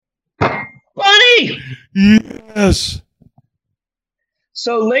Day! Yes.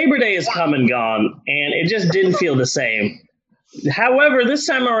 So Labor Day is come and gone, and it just didn't feel the same. However, this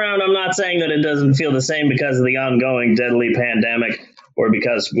time around, I'm not saying that it doesn't feel the same because of the ongoing deadly pandemic or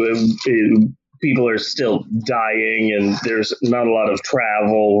because people are still dying and there's not a lot of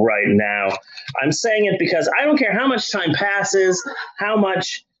travel right now. I'm saying it because I don't care how much time passes, how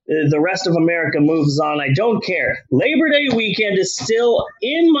much the rest of America moves on. I don't care. Labor Day weekend is still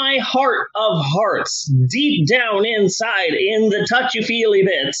in my heart of hearts, deep down inside, in the touchy-feely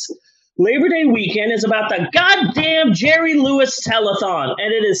bits. Labor Day weekend is about the goddamn Jerry Lewis Telethon,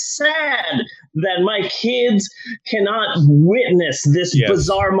 and it is sad that my kids cannot witness this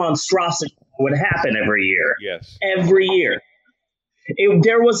bizarre monstrosity that would happen every year. Yes. Every year.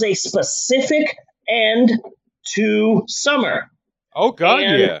 There was a specific end to summer. Oh, God,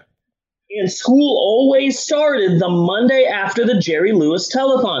 yeah. And school always started the Monday after the Jerry Lewis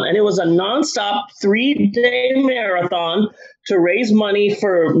Telethon. And it was a nonstop 3-day marathon to raise money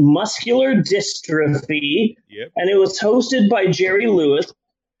for muscular dystrophy. Yep. And it was hosted by Jerry Lewis.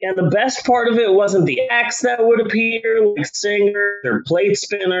 And the best part of it wasn't the acts that would appear, like singers or plate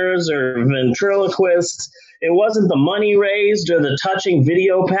spinners or ventriloquists. It wasn't the money raised or the touching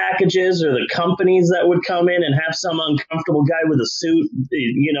video packages or the companies that would come in and have some uncomfortable guy with a suit,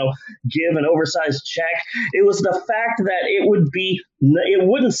 give an oversized check. It was the fact that it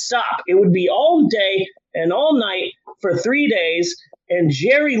wouldn't stop. It would be all day and all night for 3 days. And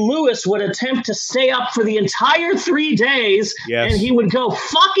Jerry Lewis would attempt to stay up for the entire 3 days. Yes. And he would go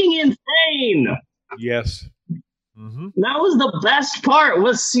fucking insane. Yes. Mm-hmm. That was the best part,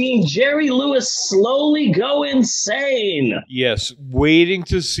 was seeing Jerry Lewis slowly go insane. Yes, waiting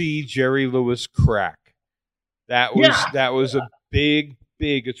to see Jerry Lewis crack. That was a big,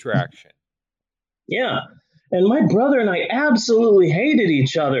 big attraction. Yeah. And my brother and I absolutely hated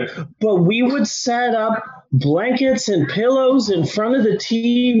each other, but we would set up blankets and pillows in front of the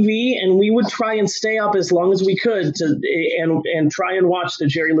TV, and we would try and stay up as long as we could and try and watch the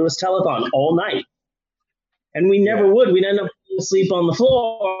Jerry Lewis Telethon all night. And we never would. We'd end up falling asleep on the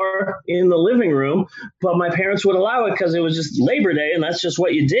floor in the living room, but my parents would allow it because it was just Labor Day, and that's just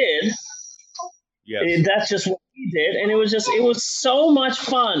what you did. Yes. That's just what we did. And it was so much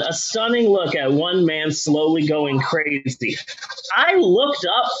fun. A stunning look at one man slowly going crazy. I looked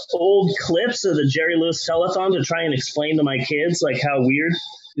up old clips of the Jerry Lewis Telethon to try and explain to my kids like how weird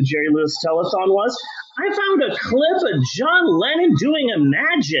the Jerry Lewis Telethon was. I found a clip of John Lennon doing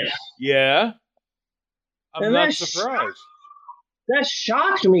Imagine. Yeah. I'm not surprised. That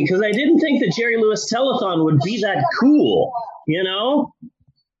shocked me because I didn't think the Jerry Lewis Telethon would be that cool,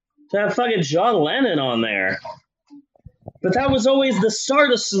 to have fucking John Lennon on there. But that was always the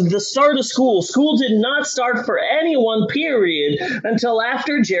start of school. School did not start for anyone, period, until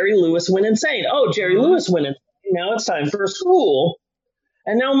after Jerry Lewis went insane. Oh, Jerry Lewis went insane. Now it's time for school.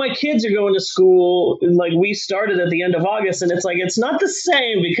 And now my kids are going to school, like we started at the end of August, and it's not the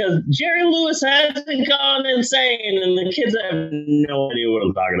same because Jerry Lewis hasn't gone insane, and the kids have no idea what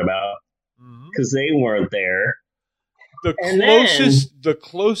I'm talking about because they weren't there. The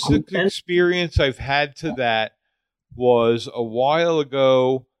closest experience I've had to that was a while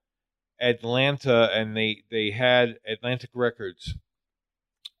ago, Atlanta, and they had Atlantic Records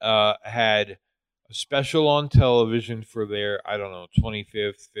had a special on television for their,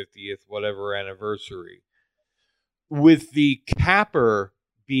 25th, 50th, whatever anniversary, with the capper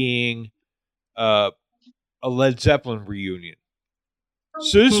being a Led Zeppelin reunion.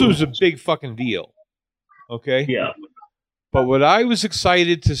 So this was a big fucking deal. Okay? Yeah. But what I was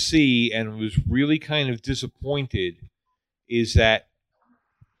excited to see and was really kind of disappointed is that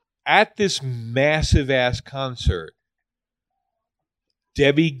at this massive ass concert,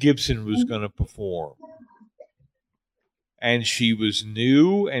 Debbie Gibson was going to perform. And she was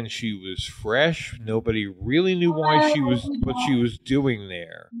new and she was fresh. Nobody really knew what she was doing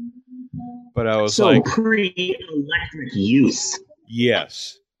there. But I was like, pre-electric youth.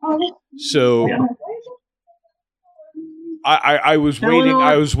 Yes. So I was waiting,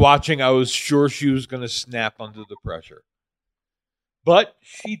 I was watching, I was sure she was going to snap under the pressure. But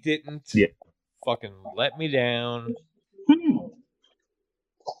she didn't. Yeah. Fucking let me down.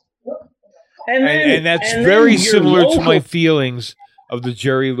 And that's very similar to my feelings of the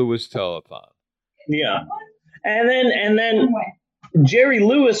Jerry Lewis Telethon. Yeah. And then Jerry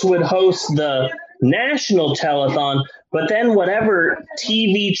Lewis would host the national telethon, but then whatever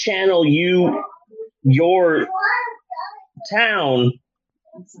TV channel your town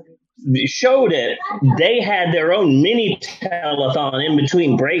showed it, they had their own mini telethon in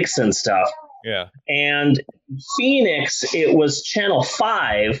between breaks and stuff. Yeah. And Phoenix, it was Channel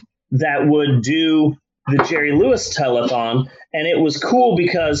 5 that would do the Jerry Lewis Telethon. And it was cool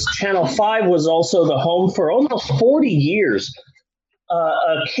because Channel 5 was also the home for almost 40 years,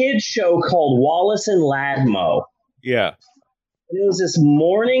 a kid show called Wallace and Ladmo. Yeah. It was this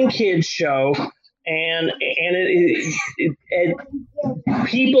morning kids show, and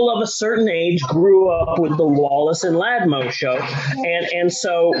people of a certain age grew up with the Wallace and Ladmo show, and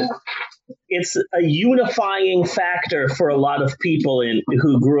so it's a unifying factor for a lot of people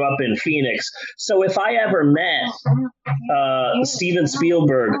who grew up in Phoenix. So if I ever met Steven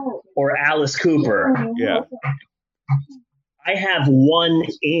Spielberg or Alice Cooper, Yeah. I have one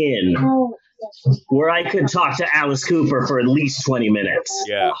in where I could talk to Alice Cooper for at least 20 minutes.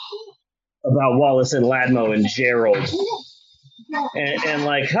 Yeah. About Wallace and Ladmo and Gerald. And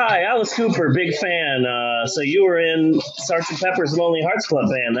like, hi, Alice Cooper, big fan. So you were in Sgt. Pepper's Lonely Hearts Club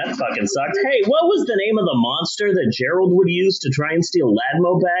Band. That fucking sucked. Hey, what was the name of the monster that Gerald would use to try and steal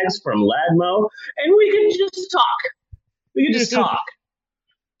Ladmo bags from Ladmo? And we could just talk.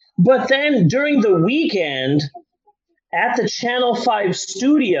 But then during the weekend, at the Channel 5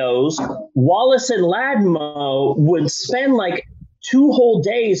 studios, Wallace and Ladmo would spend like 2 whole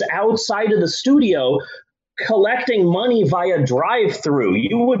days outside of the studio collecting money via drive-through.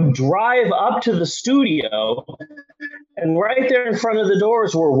 You would drive up to the studio, and right there in front of the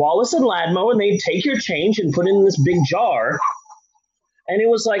doors were Wallace and Ladmo, and they'd take your change and put it in this big jar. And it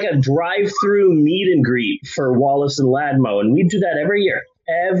was like a drive-through meet and greet for Wallace and Ladmo, and we'd do that every year.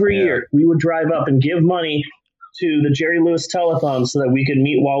 Every year, we would drive up and give money to the Jerry Lewis Telethon so that we could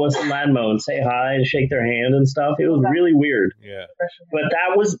meet Wallace and Ladmo and say hi and shake their hand and stuff. It was really weird. Yeah. But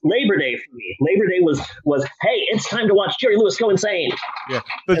that was Labor Day for me. Labor Day was hey, it's time to watch Jerry Lewis go insane. Yeah.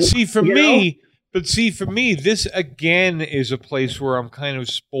 But see, for me, this again is a place where I'm kind of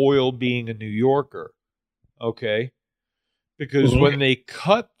spoiled being a New Yorker. Okay? Because when they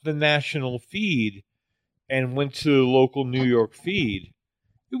cut the national feed and went to the local New York feed,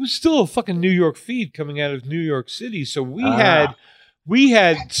 it was still a fucking New York feed coming out of New York City. So we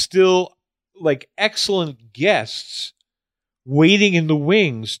had still like excellent guests waiting in the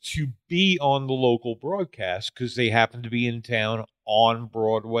wings to be on the local broadcast because they happened to be in town on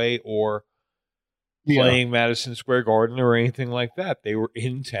Broadway or playing Madison Square Garden or anything like that. They were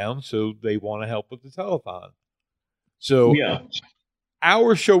in town, so they want to help with the telethon. So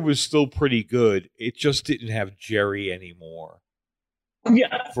our show was still pretty good. It just didn't have Jerry anymore.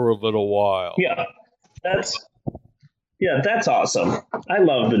 Yeah. For a little while. Yeah. That's awesome. I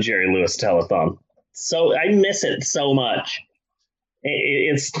love the Jerry Lewis Telethon. So I miss it so much.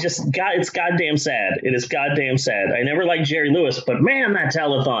 It's just it's goddamn sad. It is goddamn sad. I never liked Jerry Lewis, but man, that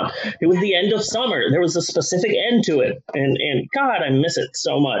telethon. It was the end of summer. There was a specific end to it. And God, I miss it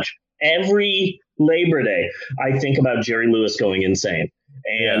so much. Every Labor Day, I think about Jerry Lewis going insane.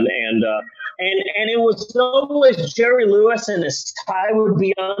 And it was always Jerry Lewis, and his tie would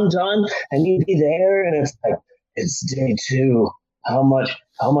be undone, and he'd be there, and it's like, it's day 2. How much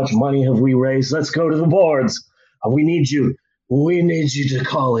money have we raised? Let's go to the boards. We need you. We need you to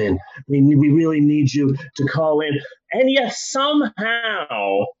call in. We really need you to call in. And yet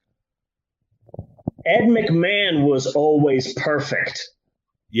somehow Ed McMahon was always perfect.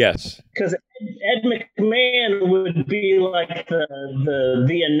 Yes. Because Ed McMahon would be like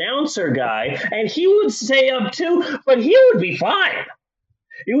the announcer guy, and he would stay up too, but he would be fine.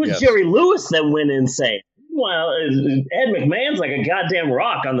 It was Jerry Lewis that went insane. Well, Ed McMahon's like a goddamn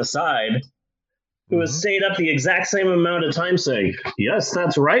rock on the side who has stayed up the exact same amount of time saying, yes,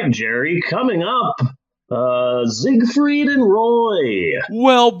 that's right, Jerry. Coming up, Siegfried and Roy.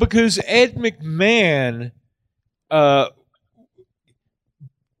 Well, because Ed McMahon...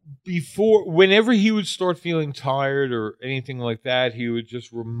 whenever he would start feeling tired or anything like that, he would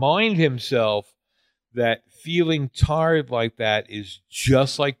just remind himself that feeling tired like that is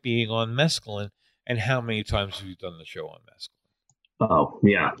just like being on mescaline. And how many times have you done the show on mescaline? Oh,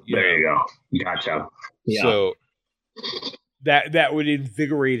 yeah. There you go. Gotcha. Yeah. So that would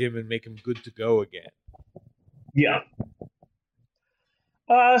invigorate him and make him good to go again. Yeah.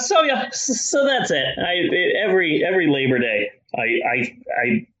 So that's it. Every Labor Day,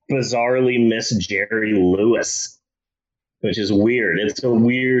 I bizarrely miss Jerry Lewis, which is weird. It's a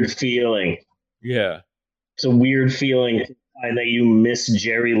weird feeling. Yeah. It's a weird feeling that you miss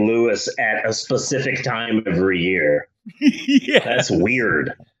Jerry Lewis at a specific time every year. Yeah. That's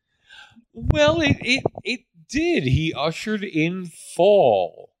weird. Well, it did. He ushered in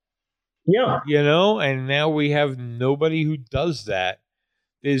fall. Yeah. And now we have nobody who does that.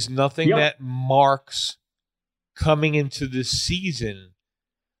 There's nothing that marks coming into this season.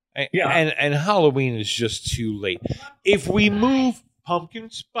 And Halloween is just too late. If we move Pumpkin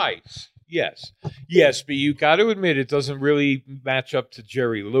spice. Yes. Yes, but you got to admit it doesn't really match up to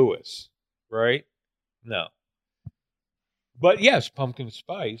Jerry Lewis, right? No. But yes, pumpkin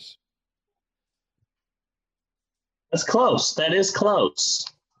spice. That's close. That is close.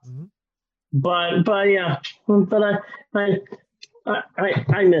 Mm-hmm. But yeah, but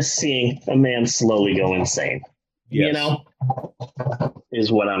I miss seeing a man slowly go insane. Yes. You know,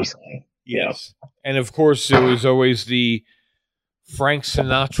 is what I'm saying. Yes. Yeah. And of course, there was always the Frank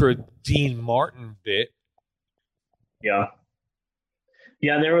Sinatra, Dean Martin bit. Yeah.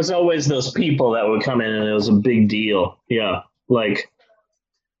 Yeah, there was always those people that would come in and it was a big deal. Yeah. Like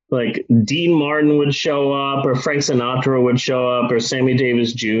Dean Martin would show up, or Frank Sinatra would show up, or Sammy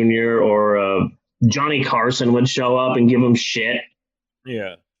Davis Jr., or Johnny Carson would show up and give him shit.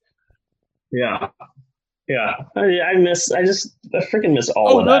 Yeah. Yeah. Yeah. I freaking miss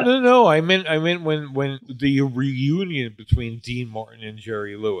all of that. No. I meant when the reunion between Dean Martin and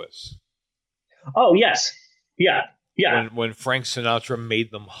Jerry Lewis. Oh, yes. Yeah. Yeah. When Frank Sinatra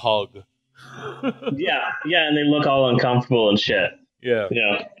made them hug. Yeah, and they look all uncomfortable and shit. Yeah.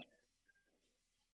 Yeah.